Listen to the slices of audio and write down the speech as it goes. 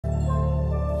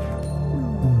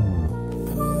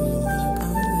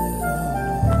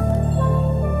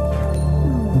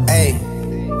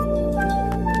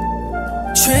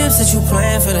trips that you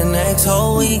plan for the next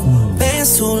whole week.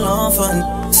 Bands too long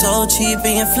for so cheap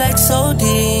and your flex OD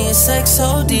and sex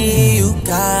OD. You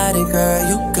got it, girl,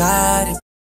 you got it.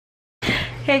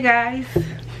 Hey guys,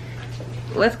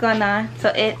 what's going on?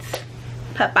 So it's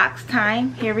PupBox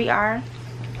time. Here we are.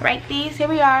 Right, these? Here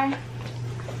we are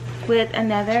with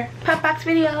another PupBox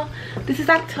video. This is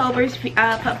October's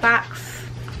PupBox.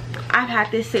 I've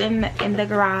had this sitting in the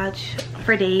garage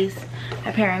for days,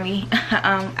 apparently.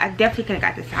 I definitely could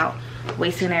have got this out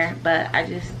way sooner, but I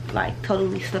just like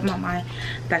totally slipped my mind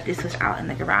that this was out in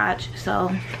the garage.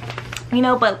 So, you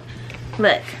know, but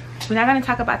look, we're not going to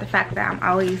talk about the fact that I'm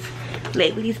always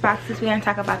late with these boxes. We're going to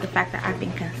talk about the fact that I've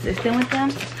been consistent with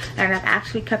them, and I've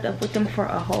actually kept up with them for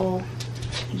a whole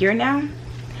year now.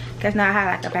 Because now I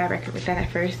had like a bad record with that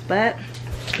at first, but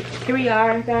here we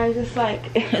are, guys. It's like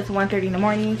it's 1:30 in the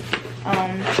morning,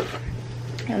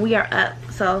 and we are up.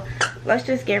 So let's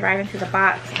just get right into the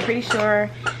box. I'm pretty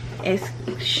sure it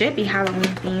should be Halloween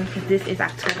themed because this is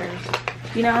October's,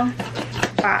 you know,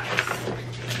 box.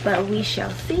 But we shall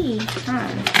see.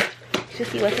 Should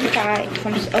see what's inside. So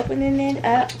I'm just opening it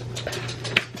up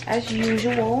as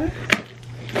usual.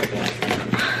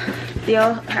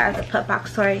 Theo has a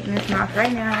PupBox toy in his mouth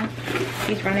right now.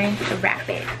 He's running to wrap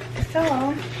it. So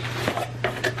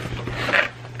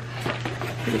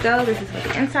here we go. This is what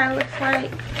the inside looks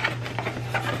like.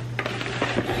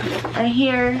 And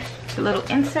here, the little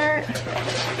insert.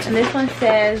 And this one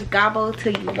says "Gobble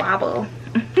till you wobble."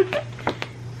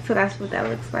 So that's what that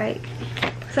looks like.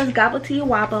 It says "Gobble till you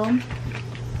wobble."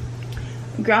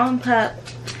 Grown pup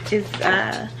is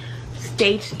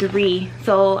stage 3.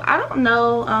 So I don't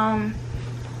know.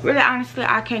 Really, honestly,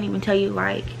 I can't even tell you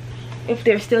like if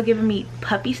they're still giving me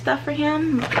puppy stuff for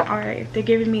him, or if they're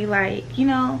giving me like, you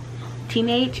know,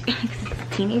 teenager. He's a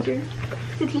teenager.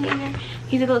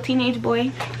 He's a little teenage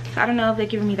boy. So I don't know if they're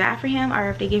giving me that for him or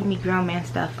if they're giving me grown man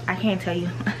stuff. I can't tell you.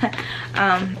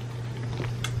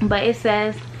 But it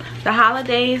says the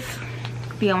holidays.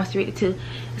 Theo wants to read it too.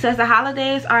 It says the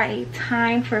holidays are a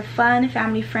time for fun,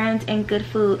 family, friends, and good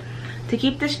food. To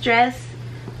keep the stress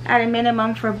at a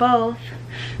minimum for both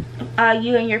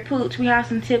you and your pooch, we have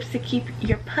some tips to keep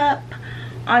your pup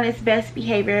on its best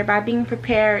behavior. By being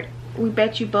prepared, we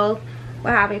bet you both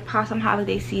will have a awesome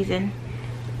holiday season.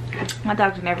 My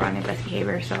dogs are never on their best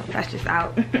behavior, so that's just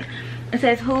out. It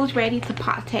says, who's ready to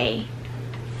potty?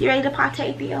 You ready to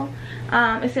potty, Theo?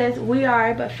 It says, we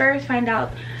are, but first find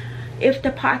out if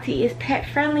the potty is pet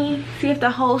friendly. See if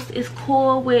the host is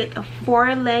cool with a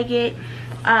 4-legged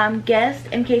guest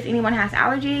in case anyone has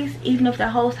allergies. Even if the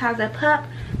host has a pup,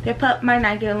 their pup might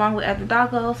not get along with other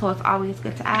doggos, so it's always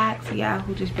good to ask. So yeah,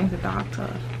 who just brings a dog to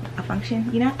a function,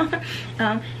 you know?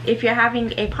 If you're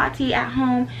having a potty at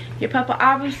home, your pup will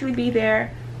obviously be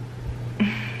there.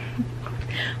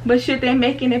 But should they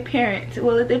make an appearance?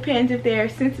 Well, it depends. If they're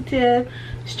sensitive,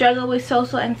 struggle with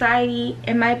social anxiety,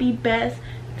 it might be best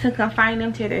to confine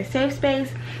them to their safe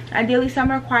space. Ideally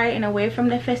somewhere quiet and away from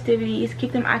the festivities.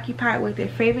 Keep them occupied with their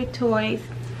favorite toys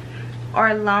or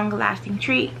a long-lasting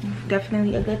treat.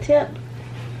 Definitely a good tip.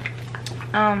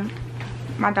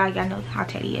 My dog, y'all know how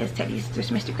Teddy is. Teddy's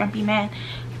just Mr. Grumpy Man.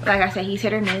 Like I said, he's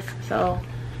hit or miss. So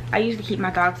I usually keep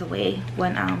my dogs away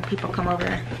when people come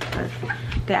over because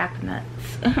they act nuts.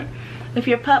 If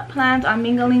your pup plans on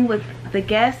mingling with the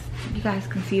guests, you guys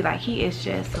can see like he is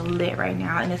just lit right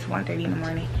now, and it's 1:30 in the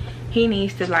morning. He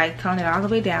needs to like tone it all the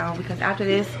way down because after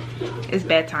this it's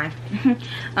bedtime.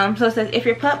 So it says, if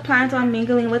your pup plans on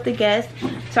mingling with the guests,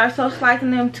 start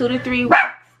socializing them 2 to 3 weeks.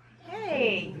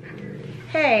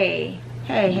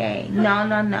 Hey,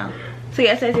 no. So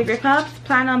yeah, it says if your pups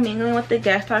plan on mingling with the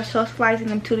guests, start socializing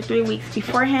them 2 to 3 weeks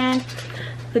beforehand.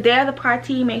 The day of the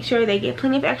party, make sure they get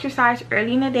plenty of exercise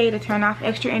early in the day to turn off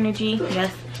extra energy.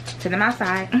 Yes, send them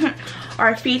outside.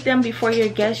 Or feed them before your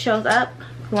guest shows up.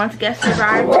 Once guests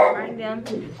arrive,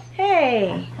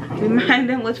 remind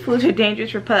them which foods are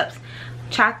dangerous for pups.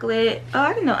 Chocolate. Oh,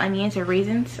 I didn't know onions or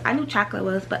raisins. I knew chocolate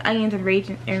was, but onions and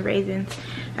raisins,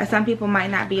 as some people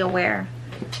might not be aware.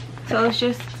 So it's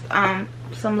just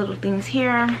some little things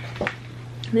here.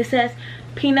 This says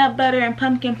peanut butter and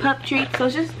pumpkin pup treats. So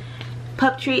it's just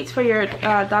pup treats for your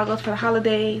doggos for the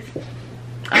holidays.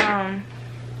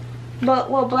 But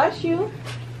well, bless you.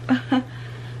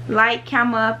 Light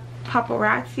camera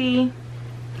paparazzi.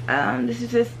 This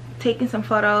is just taking some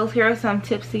photos. Here are some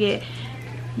tips to get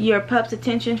your pup's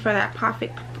attention for that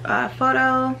perfect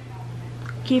photo.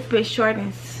 Keep it short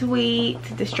and sweet,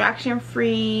 distraction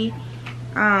free.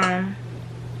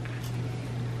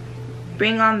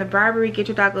 Bring on the Barbary, get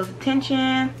your doggo's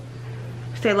attention.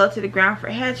 Stay low to the ground for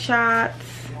headshots.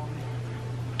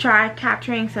 try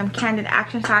capturing some candid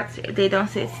action shots if they don't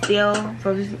sit still.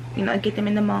 So just, you know, get them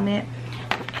in the moment.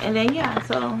 And then yeah,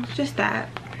 so it's just that.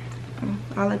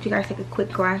 I'll let you guys take a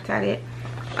quick glance at it.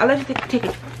 I'll let you take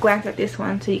a glance at this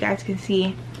one so you guys can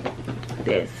see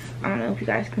this. I don't know if you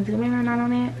guys can zoom in or not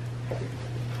on it,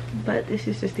 but this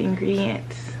is just the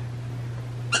ingredients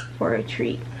for a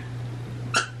treat.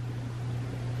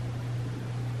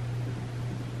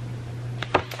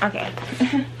 Okay.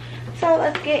 So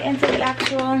let's get into the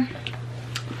actual.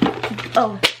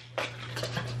 Oh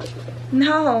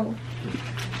no,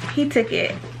 he took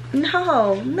it.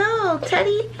 No,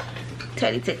 Teddy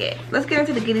took it. Let's get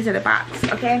into the goodies of the box.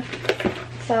 Okay,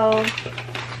 so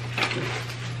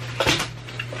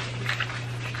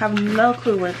have no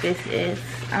clue what this is.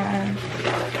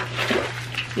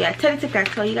 Yeah, Teddy took that.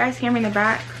 So you guys hear me in the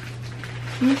back?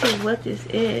 Let me see what this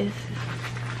is.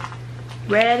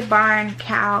 Red barn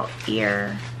cow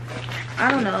ear. I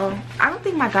don't know. I don't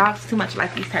think my dogs too much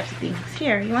like these types of things.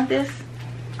 Here, you want this?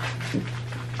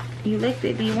 You licked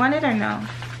it. Do you want it or no?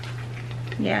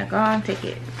 Yeah, go on, take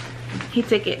it. He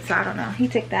took it, so I don't know. He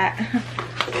took that.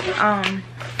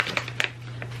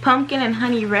 Pumpkin and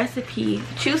honey recipe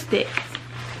chew sticks.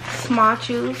 Small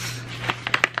chews.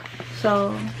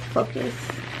 So focus.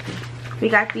 We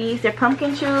got these. They're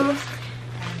pumpkin chews.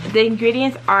 The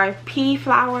ingredients are pea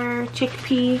flour,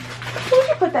 chickpea. Where'd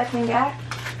you put that thing at?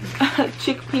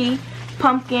 Chickpea,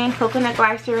 pumpkin, coconut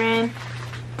glycerin,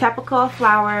 tapioca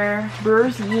flour,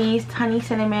 brewer's yeast, honey,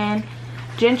 cinnamon,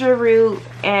 ginger root,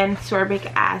 and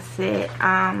sorbic acid.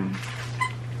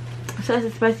 So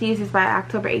it's supposed to use this by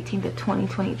October 18th of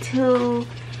 2022,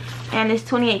 and it's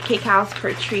 28 kcals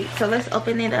per treat. So let's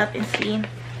open it up and see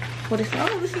what it's.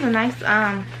 Oh, this is a nice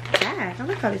bag. I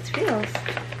like how this feels.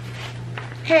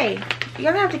 Hey,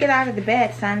 you're gonna have to get out of the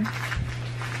bed, son.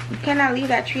 You cannot leave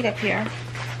that treat up here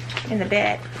in the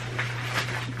bed.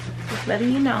 Just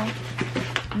letting you know.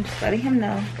 I'm just letting him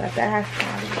know that that has to come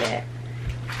out of the bed.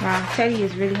 Wow, Teddy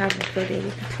is really having a good day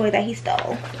with the toy that he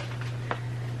stole.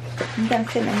 I'm gonna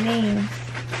say my names.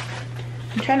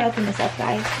 I'm trying to open this up,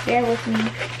 guys. Bear with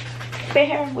me.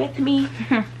 Bear with me.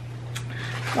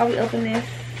 While we open this,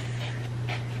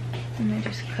 I'm gonna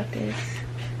just cut this.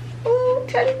 Ooh,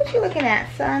 Teddy, what you looking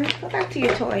at, son? Go back to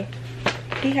your toy.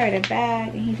 He heard a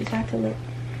bag and he just had to look.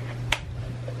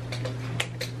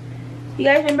 You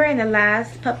guys remember in the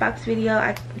last PupBox video,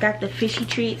 I got the fishy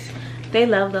treats. They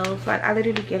love those. Like, I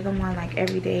literally give them one like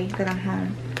every day that I'm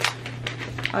home.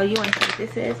 Oh, you want to see what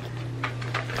this is?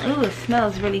 Ooh, it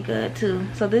smells really good too.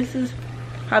 So this is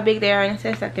how big they are, and it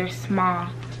says that they're small.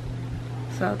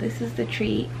 So this is the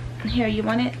treat. Here, you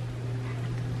want it?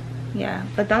 Yeah,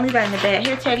 but don't leave that in the bed.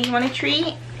 Here, Teddy, you want a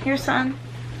treat? Here, son.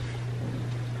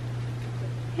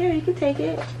 Here, you can take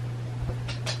it.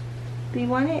 Do you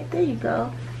want it? There you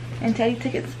go. And Teddy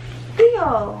took it.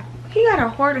 Theo, he got a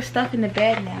hoard of stuff in the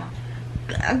bed now.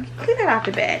 Clean that off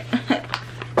the bed.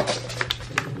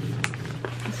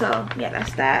 So, yeah,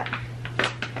 that's that.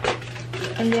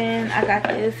 And then I got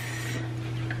this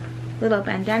little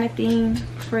bandana thing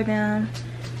for them,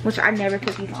 which I never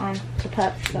put these on the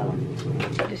pups, so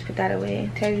I just put that away.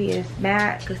 Teddy is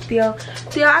mad because Theo,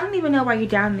 I don't even know why you're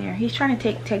down there. He's trying to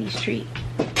take Teddy's treat.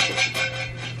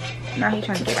 Now he's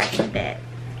trying to get back in the bed.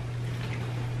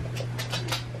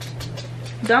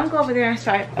 Don't go over there and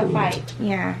start a fight.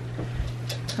 Yeah.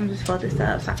 I'm just fold this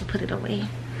up so I can put it away.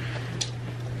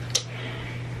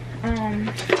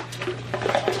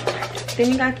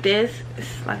 Then you got this.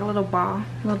 It's like a little ball, a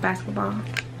little basketball.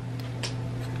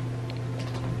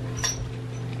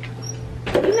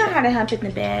 You know how to hump in the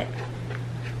bed.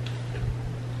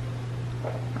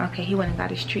 Okay, he went and got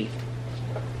his treat.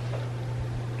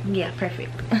 Yeah,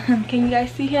 perfect. Can you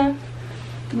guys see him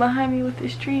behind me with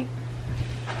this treat?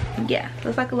 Yeah,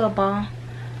 looks like a little ball.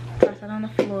 Toss it on the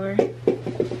floor.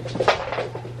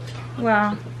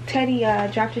 Well, Teddy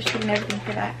dropped his treat and everything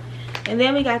for that. And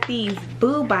then we got these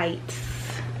boo bites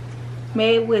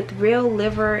made with real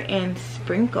liver and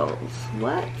sprinkles.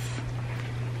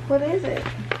 What is it?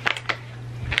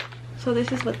 So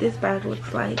this is what this bag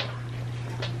looks like.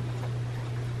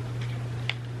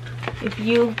 If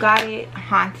you've got it,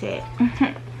 haunt it.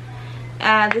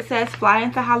 This says fly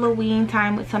into Halloween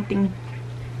time with something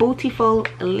beautiful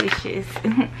delicious.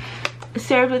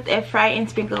 Served with a fry and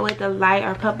sprinkled with a light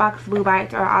or PupBox boo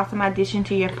bites are awesome addition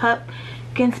to your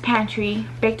Pupkin's pantry.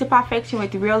 Baked to perfection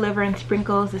with real liver and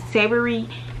sprinkles, the savory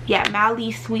yet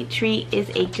mildly sweet treat is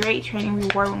a great training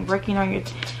reward when working on your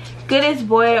goodest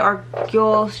boy or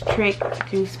girl's trick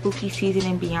through spooky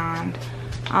season and beyond.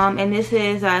 And this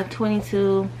is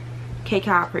 22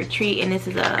 kcal per treat, and this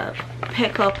is a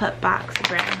Petco PupBox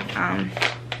brand.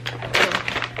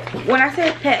 So when I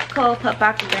say Petco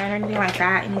PupBox brand or anything like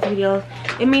that in these videos,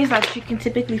 it means like you can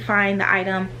typically find the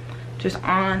item just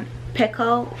on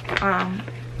Petco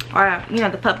or you know,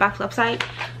 the PupBox website.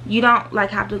 You don't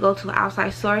like have to go to an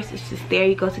outside source. It's just there.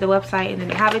 You go to the website and then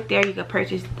they have it there. You can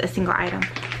purchase a single item.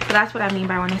 So that's what I mean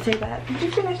by when I say that. Did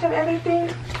you finish up everything?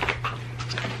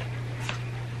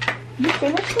 You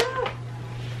finished up?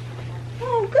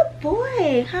 Oh, good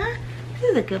boy, huh? This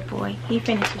is a good boy. He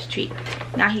finished his treat.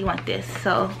 Now he wants this.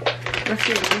 So let's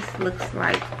see what this looks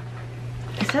like.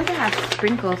 It says it has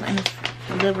sprinkles and its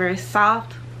liver is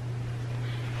soft.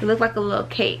 It looks like a little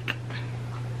cake.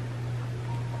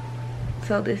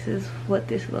 So this is what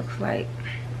this looks like.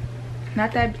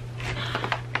 Not that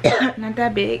not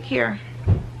that big. Here.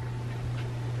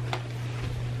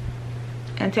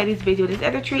 And Teddy's busy with his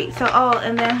other treat. So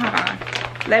and then hold on.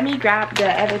 Let me grab the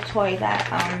other toy that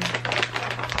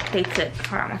they took.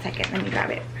 Hold on 1 second. Let me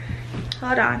grab it.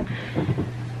 Hold on.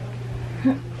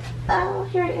 Oh,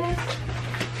 here it is.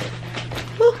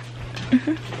 Woo.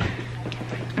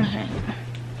 Okay.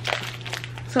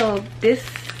 So this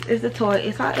is the toy.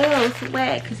 It's all it's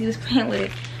wet because he was playing with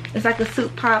it. It's like a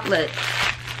soup pop, look.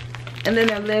 And then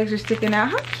their legs are sticking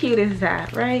out. How cute is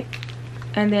that, right?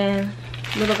 And then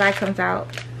little guy comes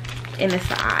out and it's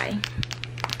the eye.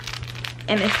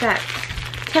 And it's that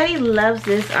Teddy loves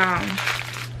this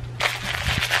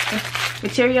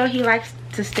material. He likes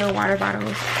to steal water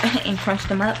bottles and crunch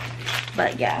them up.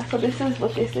 But yeah, so this is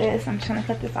what this is. I'm trying to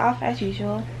cut this off as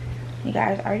usual. You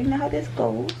guys already know how this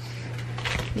goes.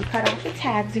 We cut off the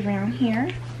tags around here.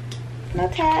 No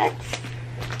tags.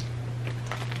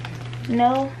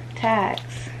 No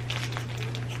tags.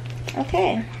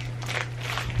 Okay.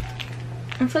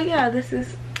 And so yeah, this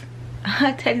is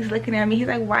Teddy's looking at me. He's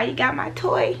like, why you got my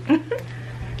toy?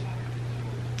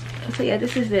 So yeah,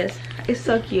 this is this. It's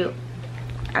so cute.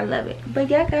 I love it. But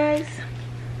yeah, guys.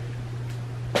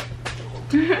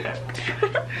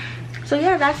 So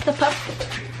yeah, that's the pup.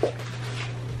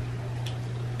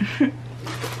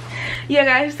 Yeah,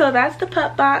 guys, so that's the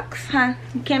PupBox, huh?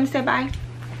 You came to say bye?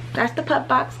 That's the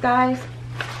PupBox, guys.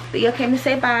 Theo came to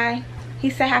say bye. He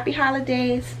said happy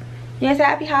holidays. You guys say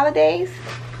happy holidays?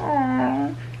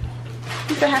 Aww.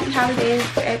 He said happy holidays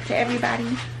to everybody.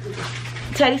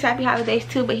 Teddy's happy holidays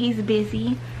too, but he's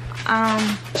busy.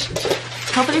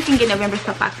 Hopefully we can get November's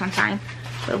PupBox on time,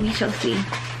 but we shall see.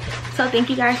 So thank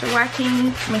you guys for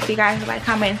watching. Make sure you guys like,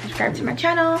 comment, and subscribe to my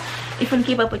channel if you want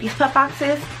to keep up with these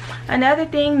PupBoxes. Another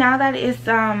thing, now that it's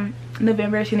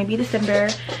November, it's going to be December,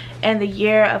 and the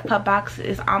year of PupBox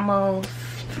is almost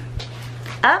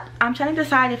up. I'm trying to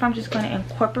decide if I'm just going to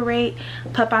incorporate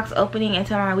PupBox opening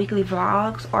into my weekly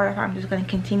vlogs, or if I'm just going to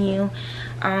continue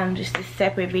just a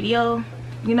separate video,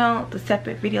 you know, the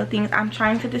separate video things. I'm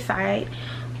trying to decide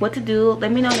what to do.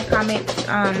 Let me know in the comments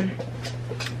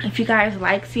if you guys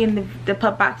like seeing the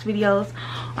PupBox videos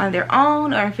on their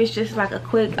own, or if it's just like a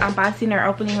quick unboxing or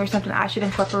opening or something I should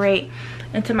incorporate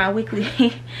into my weekly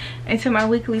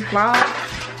vlog.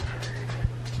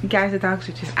 Guys, the dogs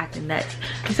are just acting nuts.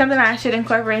 It's something I should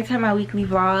incorporate into my weekly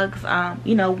vlogs,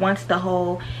 you know, once the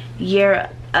whole year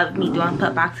of me doing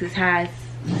PupBoxes has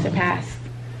surpassed.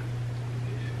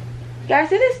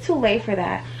 Guys, it is too late for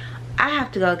that. I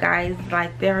have to go, guys.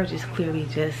 Like, they're just clearly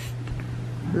just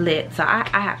lit, so I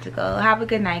have to go. Have a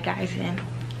good night, guys, and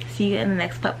see you in the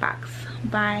next PupBox.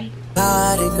 Bye.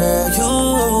 Got it,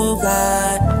 girl, you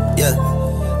got, yeah.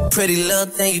 Pretty little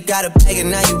thing, you got a bag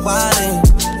and now you wildin'.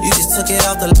 You just took it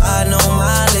off the line, no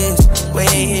mileage. Way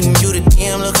hitting you the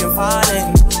DM looking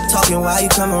violent. Talking while you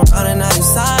come around and now you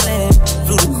silent.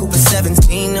 Flew the Cooper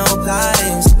 17, no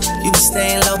guidance. You be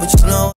staying low, but you know